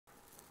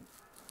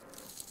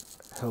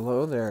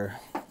Hello there,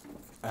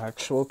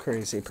 actual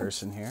crazy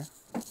person here.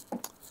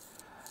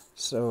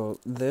 So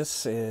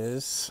this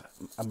is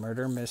a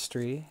murder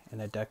mystery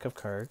in a deck of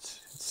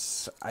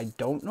cards. I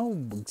don't know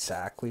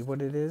exactly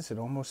what it is. It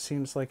almost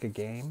seems like a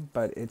game,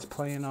 but it's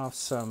playing off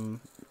some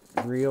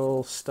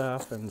real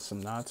stuff and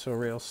some not so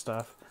real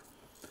stuff.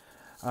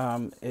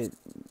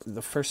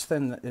 The first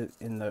thing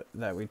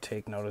that we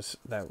take notice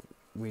that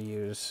we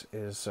use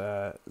is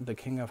the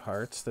King of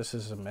Hearts. This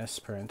is a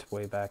misprint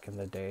way back in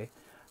the day.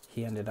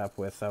 He ended up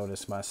without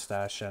his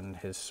mustache, and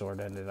his sword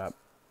ended up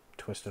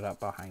twisted up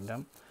behind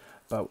him.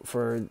 But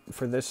for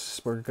this,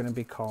 we're going to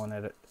be calling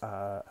it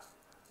the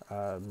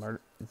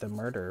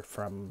murder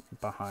from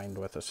behind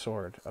with a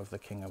sword of the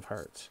King of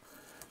Hearts.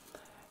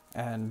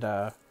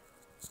 And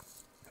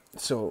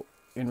so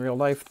in real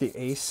life, the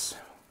ace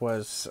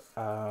was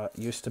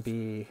used to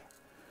be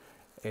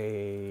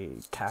a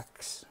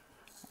tax,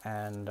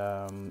 and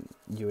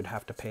you would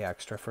have to pay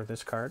extra for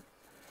this card.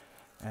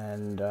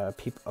 And a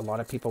lot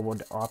of people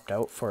would opt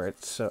out for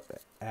it,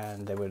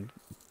 and they would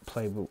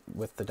play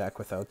with the deck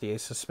without the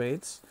ace of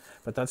spades.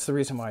 But that's the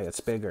reason why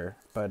it's bigger.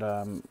 But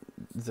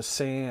the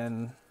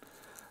saying,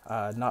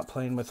 not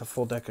playing with a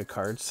full deck of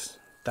cards,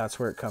 that's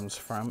where it comes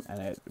from, and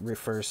it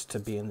refers to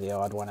being the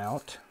odd one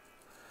out.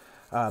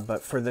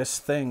 But for this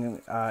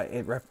thing,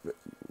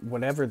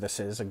 whatever this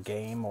is, a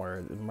game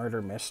or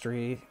murder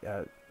mystery,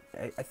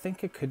 I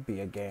think it could be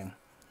a game.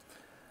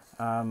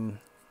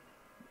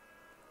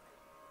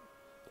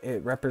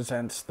 It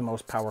represents the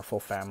most powerful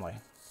family,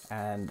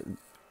 and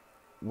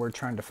we're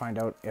trying to find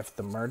out if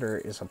the murder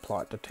is a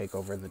plot to take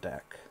over the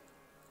deck.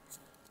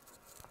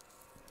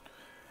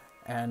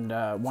 And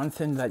one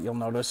thing that you'll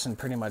notice in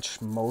pretty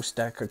much most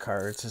deck of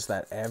cards is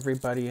that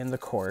everybody in the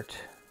court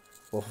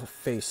will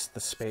face the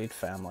spade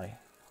family.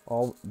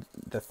 All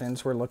the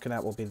things we're looking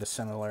at will be the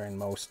similar in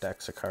most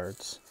decks of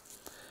cards.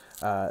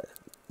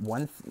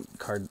 One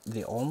card,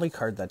 the only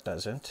card that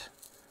doesn't,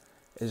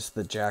 is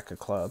the Jack of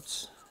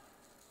Clubs.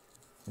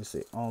 He's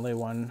the only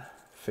one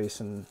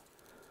facing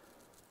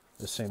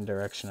the same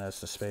direction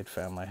as the spade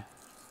family.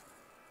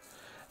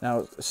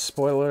 Now,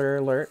 spoiler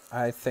alert,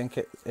 I think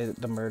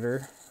the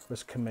murder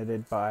was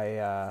committed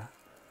by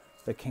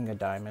the King of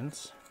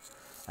Diamonds.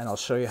 And I'll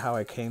show you how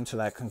I came to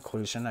that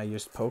conclusion. I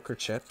used poker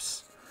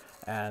chips,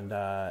 and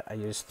I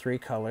used 3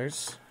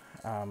 colors.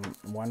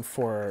 One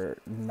for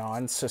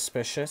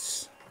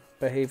non-suspicious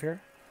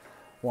behavior,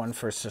 one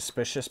for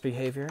suspicious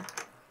behavior,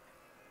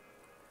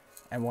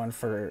 and one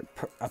for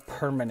a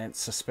permanent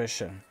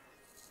suspicion.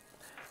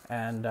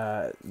 And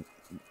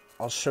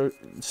I'll show.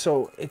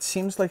 So it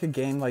seems like a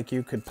game, like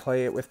you could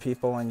play it with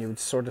people and you would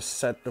sort of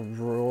set the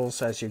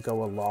rules as you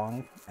go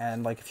along.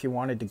 And like if you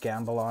wanted to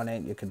gamble on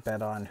it, you could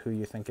bet on who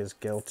you think is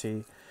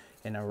guilty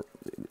in a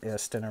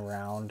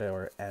round,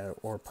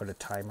 or put a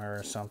timer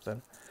or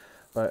something.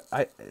 But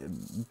I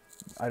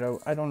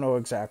don't know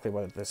exactly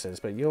what this is,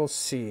 but you'll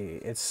see.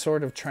 It's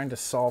sort of trying to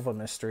solve a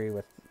mystery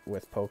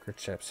with poker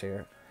chips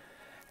here.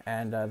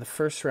 And the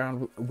first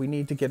round, we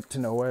need to get to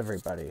know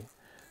everybody.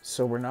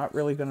 So we're not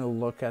really going to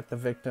look at the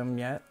victim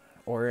yet,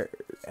 or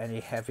any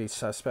heavy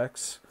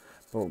suspects,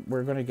 but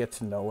we're going to get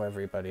to know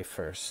everybody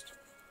first.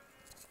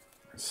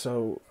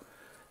 So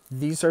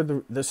this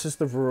is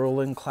the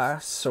ruling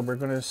class, so we're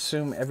going to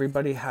assume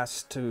everybody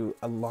has to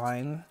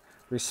align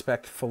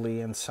respectfully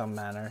in some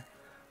manner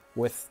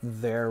with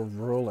their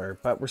ruler,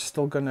 but we're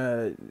still going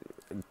to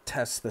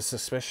test the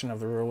suspicion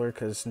of the ruler,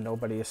 because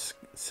nobody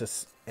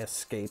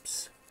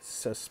escapes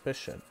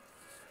suspicion.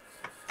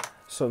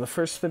 So the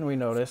first thing we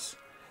notice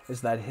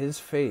is that his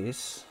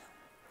face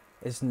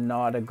is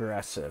not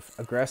aggressive.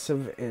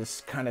 Aggressive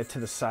is kind of to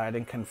the side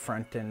and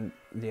confronting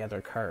the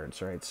other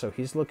cards, right? So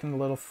he's looking a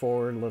little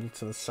forward, a little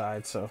to the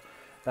side, so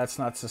that's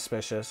not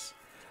suspicious.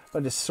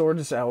 But his sword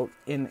is out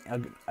in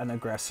an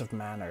aggressive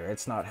manner.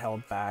 It's not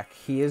held back.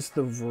 He is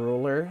the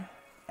ruler,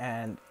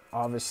 and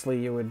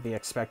obviously you would be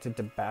expected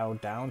to bow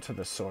down to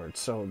the sword.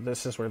 So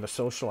this is where the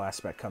social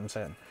aspect comes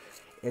in.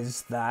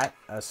 Is that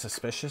a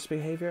suspicious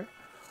behavior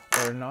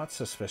or not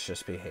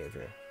suspicious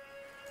behavior,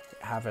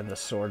 having the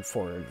sword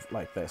forward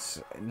like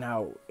this?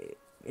 Now,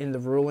 in the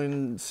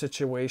ruling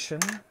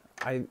situation,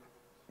 I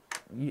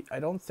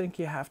don't think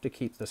you have to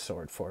keep the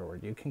sword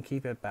forward. You can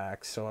keep it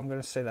back. So I'm going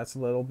to say that's a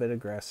little bit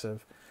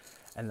aggressive,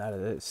 and that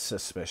it is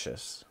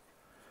suspicious.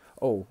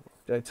 Oh,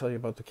 did I tell you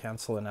about the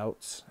canceling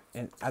outs?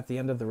 And at the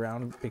end of the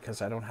round,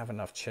 because I don't have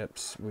enough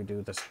chips,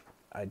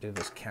 I do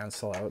this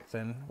cancel out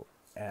thing,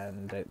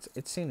 and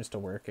it seems to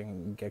work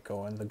and get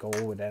going. The goal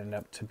would end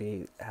up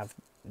to have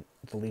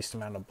the least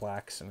amount of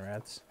blacks and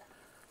reds.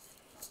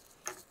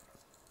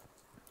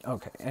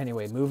 Okay,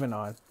 anyway, moving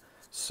on.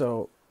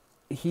 So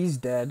he's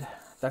dead.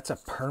 That's a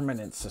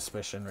permanent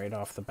suspicion right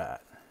off the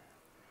bat.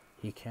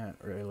 He can't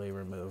really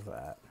remove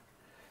that.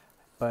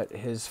 But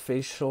his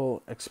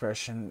facial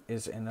expression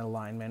is in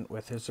alignment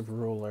with his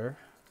ruler,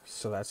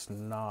 so that's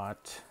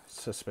not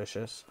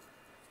suspicious.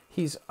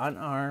 He's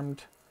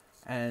unarmed,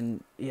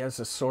 and he has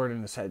a sword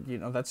in his head. You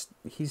know,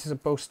 he's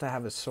supposed to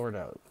have his sword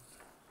out.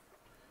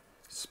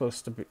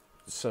 Supposed to be,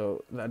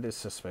 so that is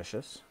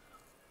suspicious.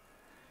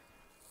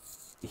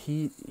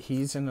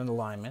 he's in an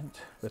alignment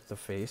with the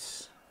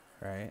face,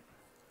 right?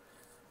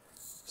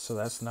 So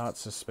that's not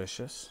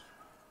suspicious.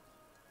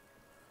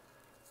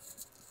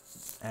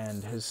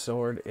 And his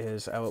sword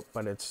is out,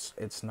 but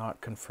it's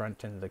not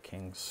confronting the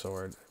king's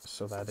sword,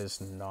 so that is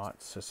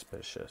not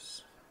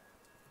suspicious.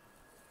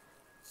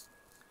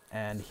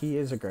 And he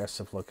is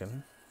aggressive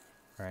looking,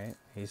 right?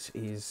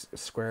 He's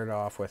squared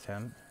off with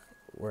him,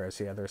 whereas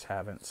the others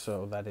haven't,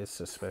 so that is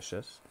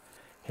suspicious.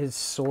 His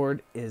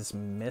sword is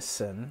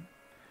missing.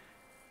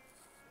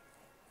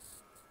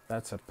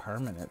 That's a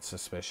permanent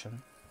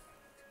suspicion.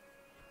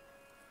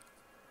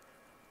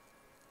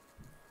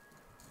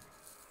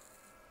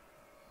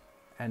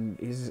 And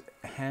his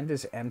hand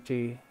is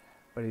empty,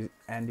 but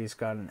he's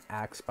got an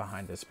axe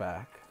behind his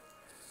back.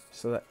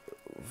 So that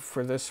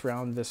for this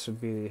round, this would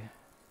be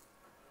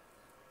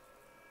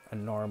a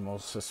normal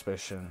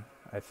suspicion,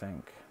 I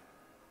think.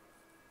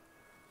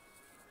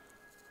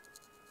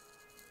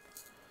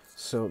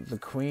 So the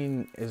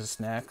queen is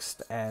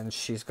next, and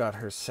she's got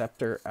her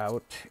scepter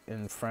out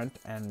in front,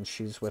 and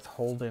she's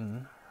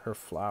withholding her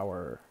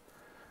flower.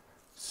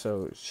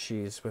 So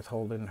she's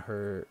withholding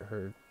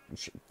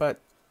but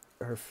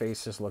her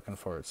face is looking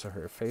forward. So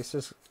her face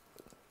is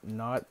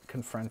not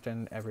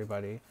confronting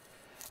everybody.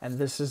 And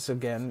this is,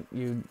 again,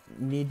 you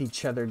need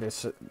each other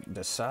to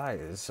decide.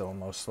 It's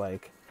almost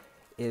like,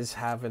 is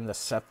having the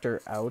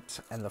scepter out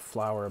and the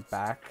flower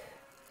back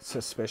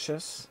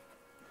suspicious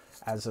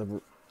as a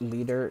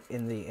leader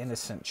in the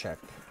innocent check?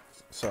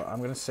 So I'm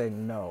going to say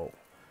no.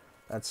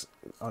 That's,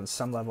 on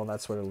some level,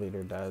 that's what a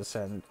leader does.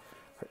 And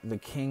the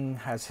king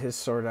has his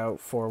sword out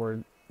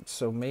forward.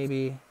 So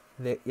maybe,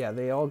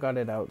 they all got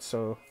it out.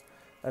 So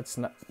that's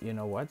not, you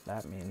know what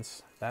that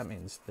means? That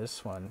means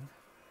this one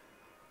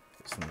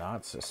is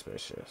not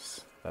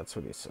suspicious. That's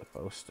what he's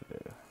supposed to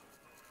do.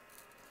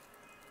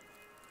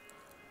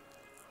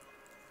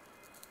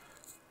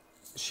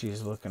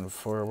 She's looking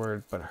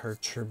forward, but her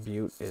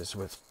tribute is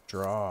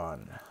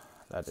withdrawn.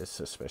 That is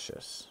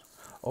suspicious.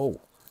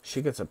 Oh,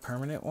 she gets a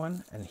permanent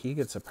one, and he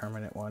gets a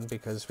permanent one,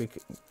 because we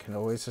can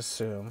always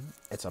assume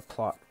it's a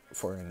plot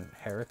for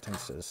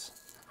inheritances.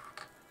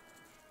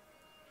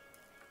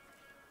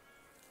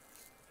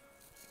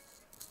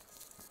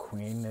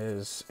 Queen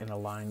is in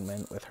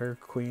alignment with her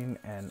queen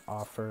and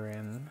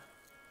offering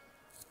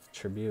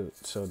tribute.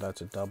 So that's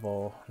a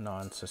double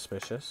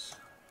non-suspicious.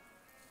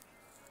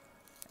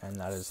 And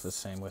that is the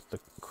same with the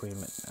queen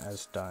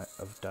as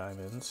of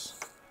diamonds.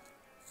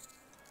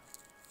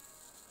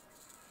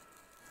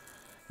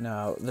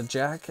 Now, the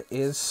jack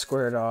is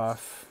squared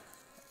off,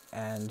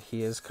 and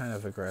he is kind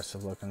of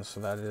aggressive looking, so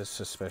that is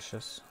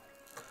suspicious.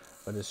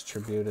 But his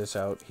tribute is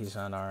out, he's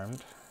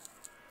unarmed.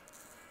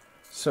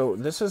 So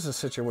this is a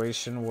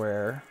situation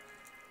where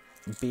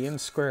being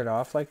squared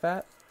off like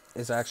that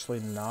is actually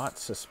not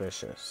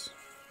suspicious.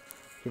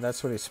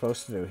 That's what he's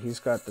supposed to do. He's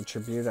got the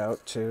tribute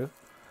out too,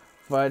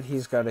 but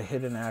he's got a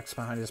hidden axe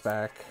behind his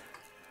back.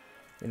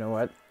 You know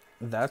what?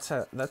 That's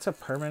a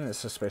permanent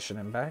suspicion.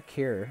 And back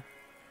here,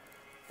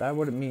 that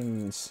would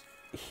means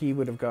he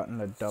would have gotten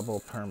a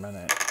double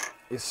permanent.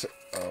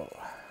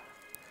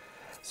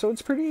 So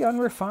it's pretty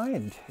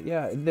unrefined.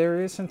 Yeah,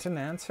 there isn't an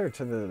answer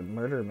to the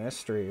murder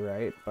mystery,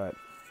 right? But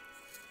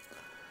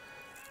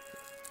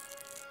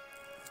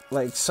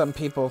like, some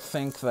people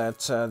think that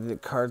the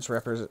cards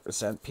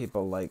represent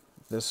people like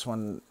this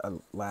one,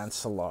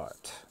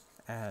 Lancelot,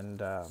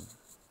 and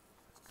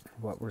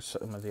what were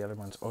some of the other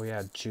ones? Oh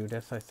yeah,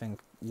 Judith, I think.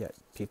 Yeah,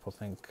 people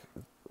think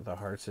the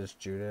hearts is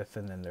Judith,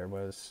 and then there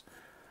was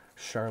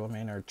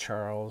Charlemagne or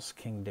Charles,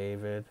 King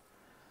David,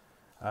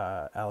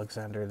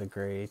 Alexander the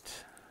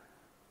Great,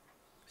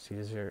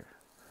 Caesar.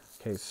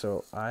 Okay,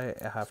 so I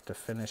have to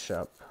finish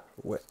up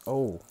with,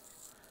 oh,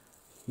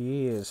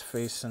 he is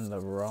facing the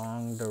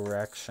wrong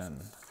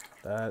direction.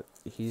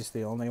 He's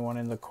the only one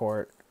in the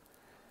court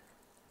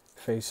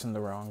facing the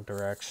wrong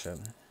direction.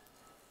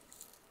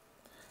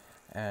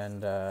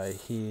 And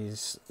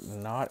he's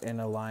not in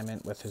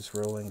alignment with his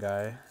ruling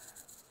guy.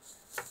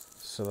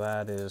 So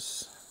that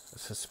is a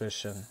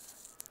suspicion.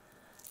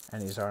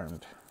 And he's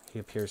armed. He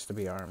appears to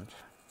be armed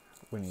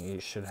when he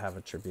should have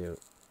a tribute.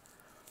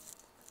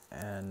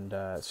 And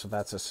so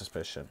that's a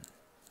suspicion.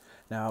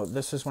 Now,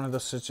 this is one of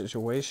those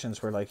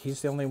situations where, like,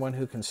 he's the only one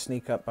who can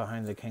sneak up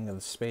behind the King of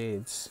the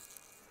Spades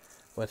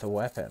with a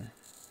weapon.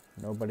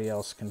 Nobody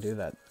else can do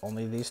that.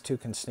 Only these two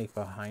can sneak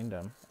behind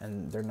him,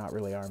 and they're not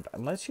really armed.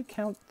 Unless you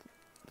count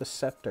the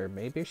scepter.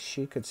 Maybe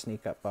she could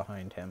sneak up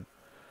behind him.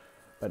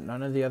 But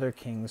none of the other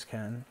kings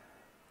can.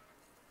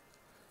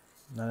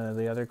 None of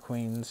the other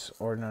queens,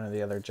 or none of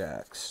the other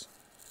jacks.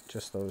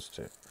 Just those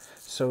two.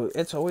 So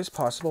it's always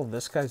possible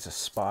this guy's a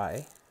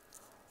spy,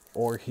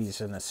 or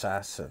he's an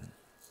assassin.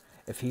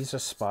 If he's a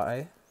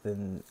spy,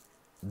 then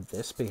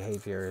this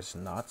behavior is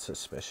not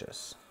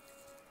suspicious.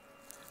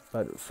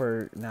 But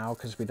for now,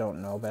 because we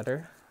don't know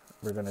better,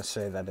 we're going to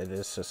say that it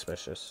is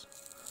suspicious.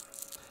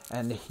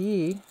 And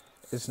he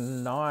is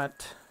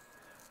not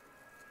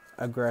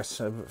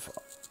aggressive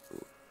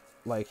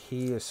like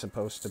he is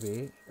supposed to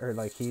be, or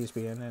like he's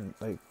being, and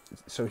like,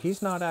 so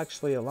he's not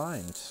actually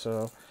aligned.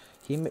 So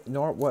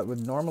What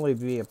would normally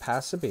be a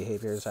passive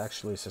behavior is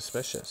actually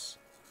suspicious.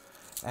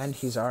 And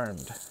he's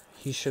armed.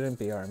 He shouldn't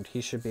be armed.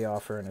 He should be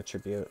offering a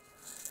tribute.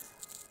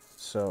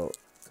 So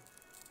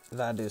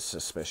that is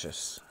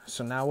suspicious.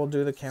 So now we'll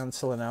do the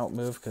canceling out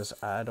move because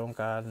I don't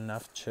got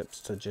enough chips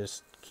to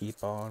just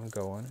keep on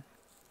going.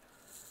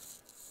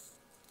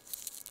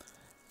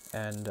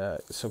 And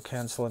so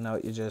canceling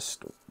out, you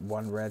just,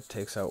 one red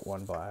takes out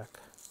one black.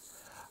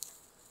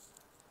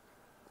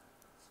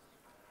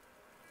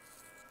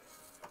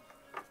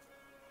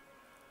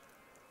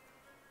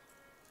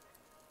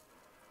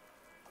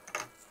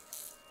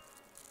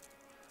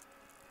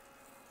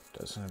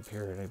 Doesn't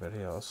appear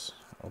anybody else.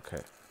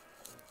 Okay.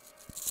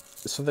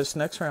 So this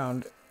next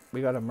round,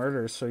 we got a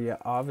murder, so you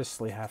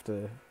obviously have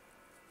to...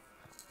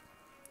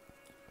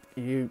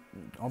 You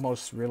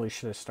almost really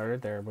should have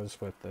started there was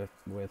with the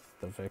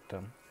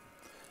victim.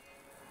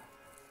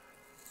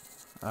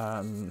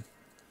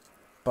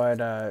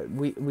 But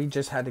we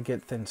just had to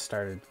get things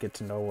started, get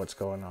to know what's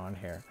going on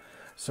here.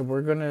 So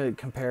we're going to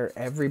compare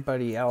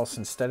everybody else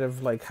instead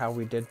of like how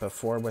we did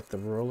before with the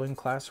ruling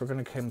class. We're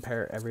going to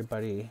compare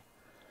everybody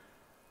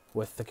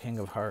with the King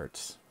of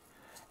Hearts.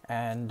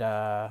 And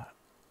I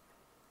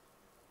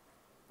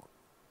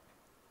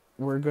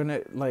ran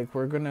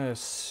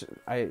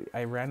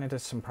into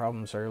some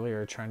problems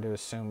earlier trying to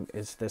assume,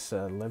 is this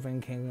a living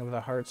King of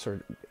the Hearts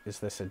or is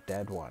this a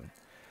dead one?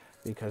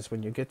 Because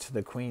when you get to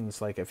the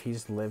queens, like if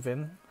he's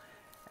living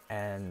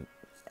and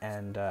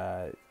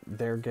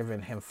they're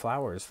giving him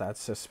flowers,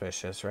 that's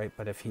suspicious, right?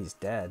 But if he's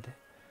dead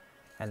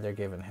and they're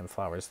giving him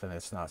flowers, then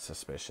it's not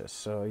suspicious.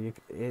 So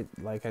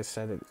like I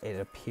said, it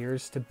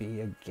appears to be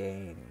a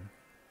game.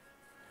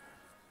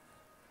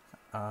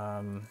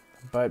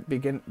 But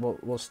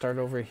we'll start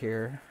over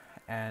here,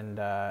 and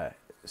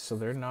so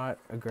they're not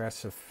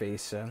aggressive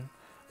facing,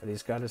 but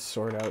he's got his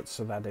sword out,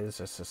 so that is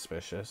a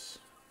suspicious.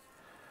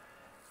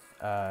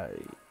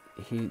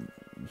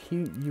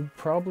 You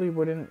probably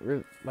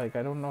wouldn't like,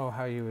 I don't know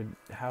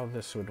how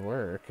this would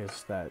work,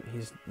 is that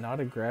he's not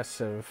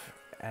aggressive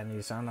and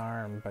he's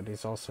unarmed, but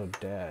he's also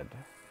dead.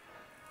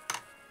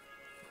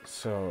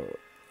 So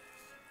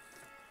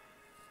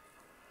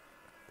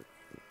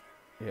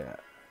yeah.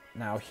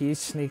 Now he's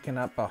sneaking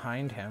up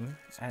behind him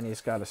and he's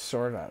got a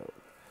sword out.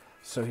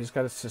 So he's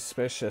got a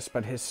suspicious,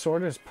 but his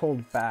sword is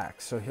pulled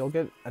back, so he'll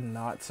get a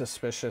not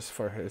suspicious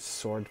for his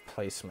sword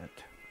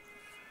placement.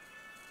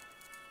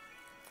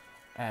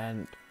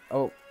 And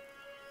oh,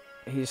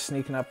 he's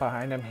sneaking up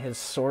behind him. His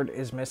sword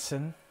is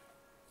missing.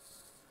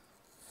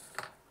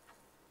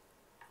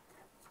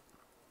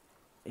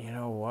 You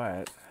know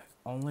what?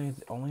 Only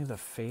the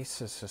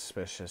face is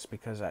suspicious,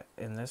 because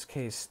in this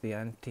case the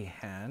empty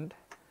hand.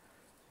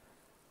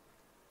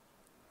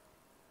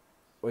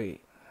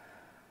 Wait.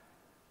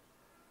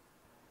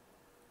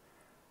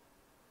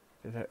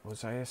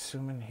 Was I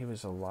assuming he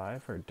was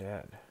alive or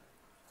dead?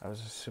 I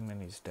was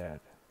assuming he's dead.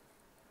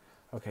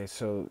 Okay,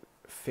 so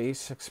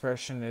face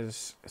expression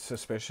is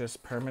suspicious.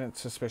 Permanent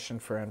suspicion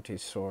for empty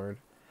sword.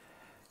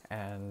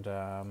 And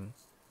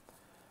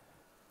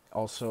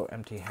also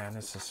empty hand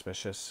is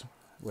suspicious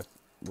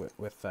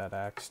with that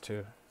axe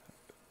too.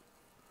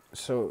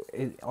 So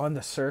on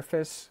the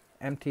surface,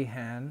 empty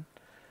hand,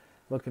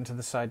 looking to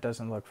the side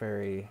doesn't look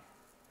very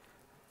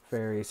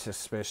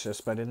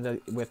suspicious, but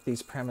with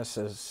these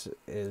premises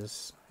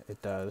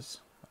it does.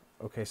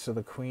 Okay, so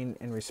the queen,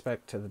 in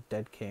respect to the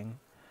dead king,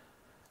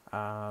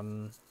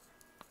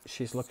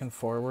 she's looking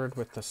forward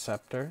with the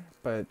scepter,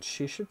 but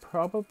she should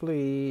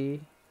probably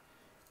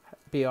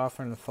be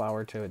offering the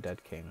flower to a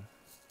dead king,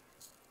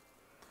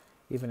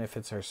 even if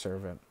it's her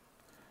servant.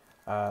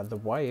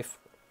 The wife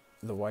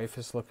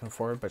is looking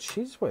forward, but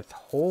she's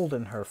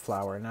withholding her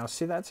flower. Now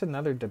see, that's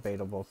another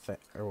debatable thing.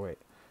 Or wait,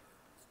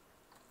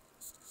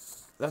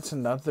 that's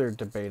another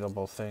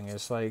debatable thing,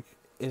 is like,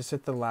 is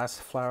it the last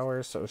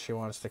flower so she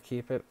wants to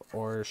keep it,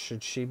 or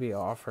should she be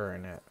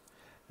offering it?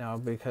 Now,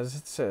 because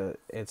it's a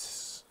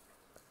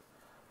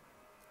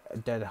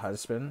dead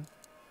husband,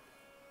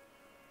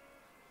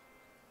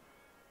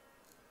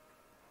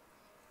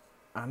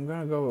 I'm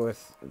gonna go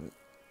with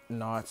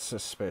not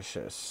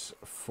suspicious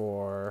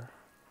for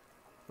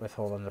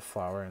withholding the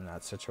flower in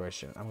that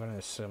situation. I'm gonna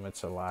assume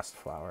it's a last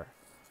flower.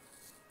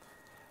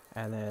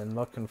 And then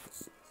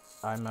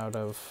I'm out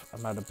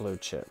of blue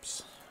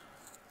chips.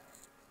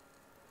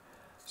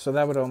 So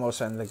that would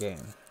almost end the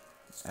game.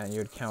 And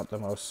you'd count the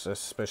most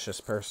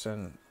suspicious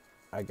person.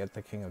 I get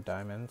the King of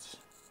Diamonds.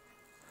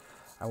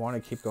 I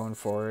want to keep going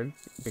forward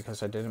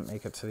because I didn't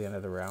make it to the end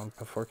of the round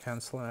before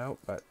canceling out,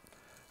 but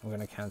I'm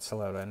going to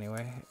cancel out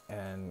anyway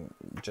and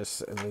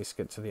just at least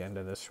get to the end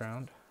of this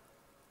round.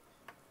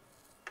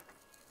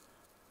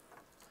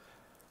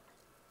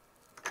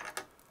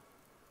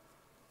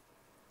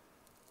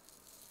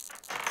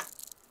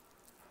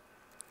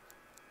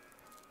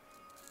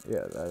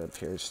 Yeah, that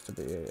appears to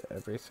be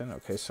everything.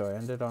 Okay, so I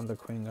ended on the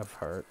Queen of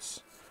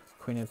Hearts.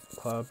 Queen of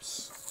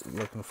Clubs,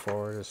 looking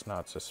forward, is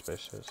not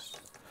suspicious.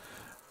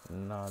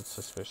 Not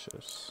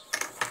suspicious.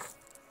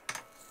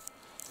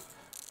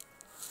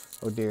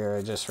 Oh dear,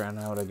 I just ran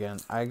out again.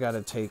 I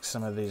gotta take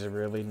some of these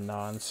really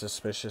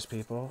non-suspicious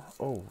people.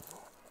 Oh,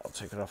 I'll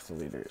take it off the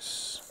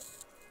leaders.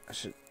 I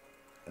should...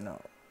 no.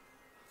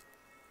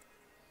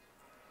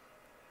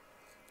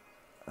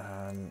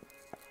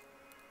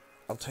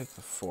 I'll take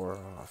the 4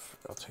 off.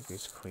 I'll take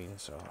these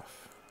queens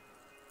off.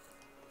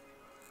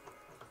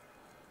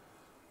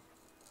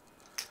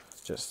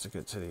 Just to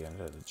get to the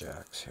end of the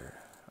jacks here.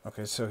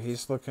 Okay, so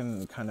he's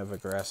looking kind of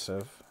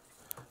aggressive,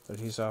 but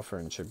he's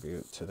offering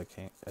tribute to the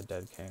king, a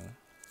dead king.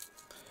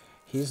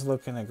 He's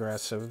looking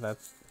aggressive,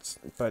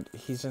 but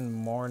he's in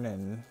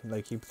mourning,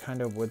 like you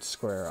kind of would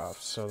square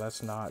off, so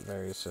that's not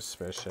very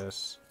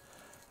suspicious.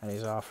 And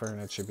he's offering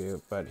a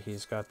tribute, but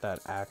he's got that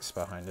axe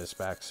behind his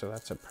back, so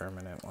that's a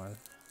permanent one.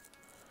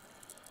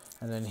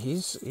 And then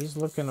he's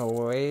looking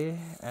away,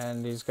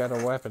 and he's got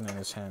a weapon in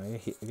his hand.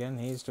 Again,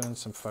 he's doing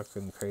some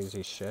fucking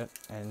crazy shit,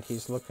 and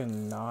he's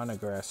looking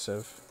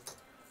non-aggressive.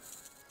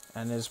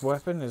 And his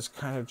weapon is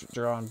kind of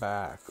drawn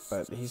back,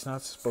 but he's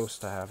not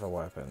supposed to have a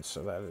weapon,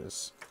 so that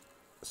is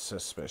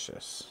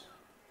suspicious.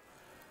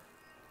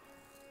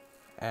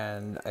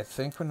 And I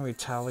think when we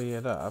tally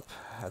it up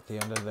at the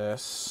end of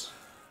this,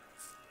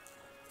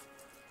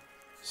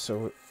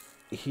 so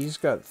he's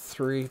got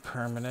 3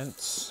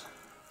 permanents.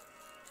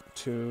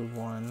 2,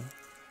 1.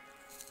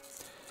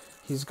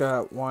 He's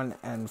got 1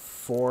 and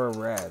 4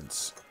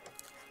 reds,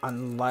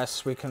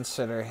 unless we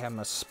consider him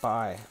a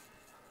spy.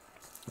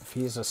 If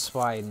he's a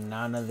spy,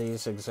 none of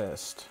these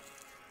exist.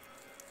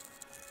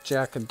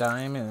 Jack of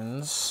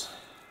diamonds.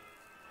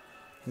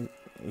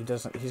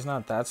 He's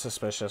not that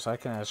suspicious. I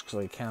can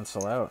actually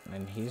cancel out,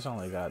 and he's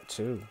only got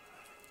 2.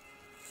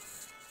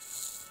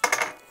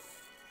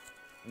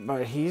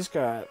 But he's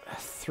got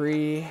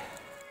 3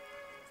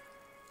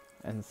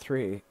 and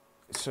 3.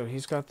 So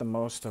he's got the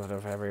most out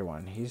of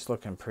everyone. He's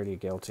looking pretty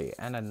guilty.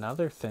 And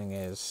another thing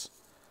is,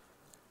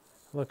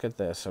 look at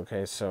this.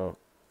 Okay, so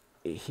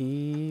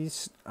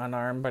he's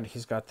unarmed, but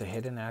he's got the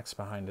hidden axe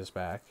behind his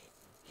back.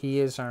 He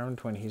is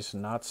armed when he's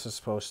not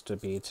supposed to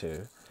be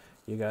to.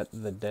 You got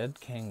the dead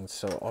king,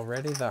 so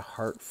already the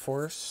heart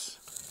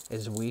force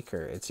is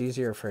weaker. It's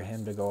easier for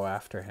him to go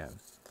after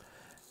him.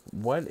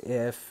 What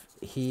if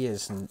he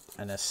is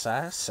an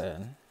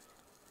assassin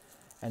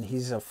and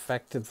he's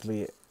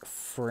effectively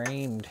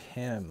framed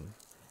him,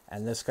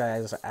 and this guy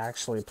is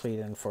actually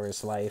pleading for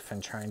his life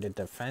and trying to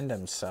defend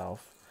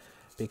himself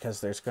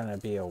because there's going to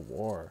be a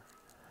war.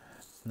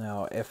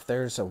 Now, if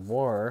there's a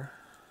war,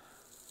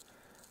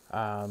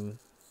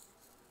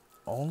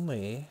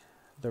 only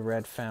the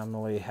red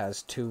family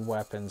has 2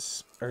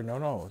 weapons, or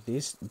no,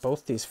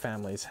 both these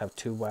families have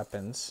 2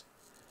 weapons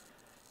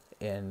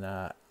in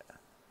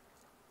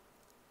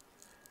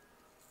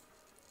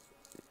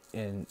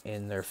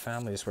their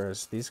families,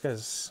 whereas these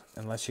guys,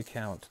 unless you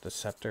count the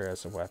scepter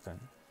as a weapon,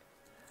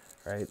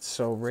 right?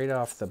 So right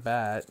off the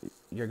bat,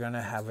 you're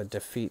gonna have a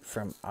defeat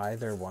from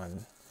either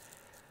one.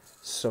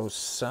 So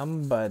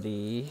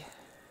somebody,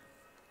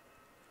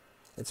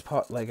 it's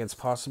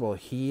possible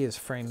he is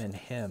framing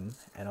him,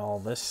 and all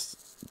this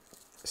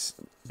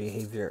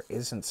behavior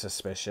isn't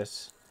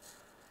suspicious.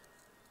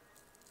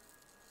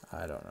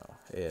 I don't know.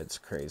 It's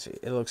crazy.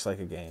 It looks like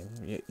a game.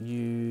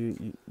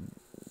 You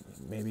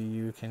maybe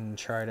you can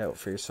try it out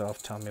for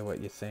yourself. Tell me what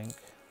you think.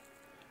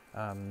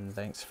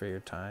 Thanks for your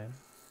time,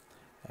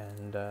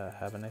 and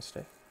have a nice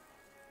day.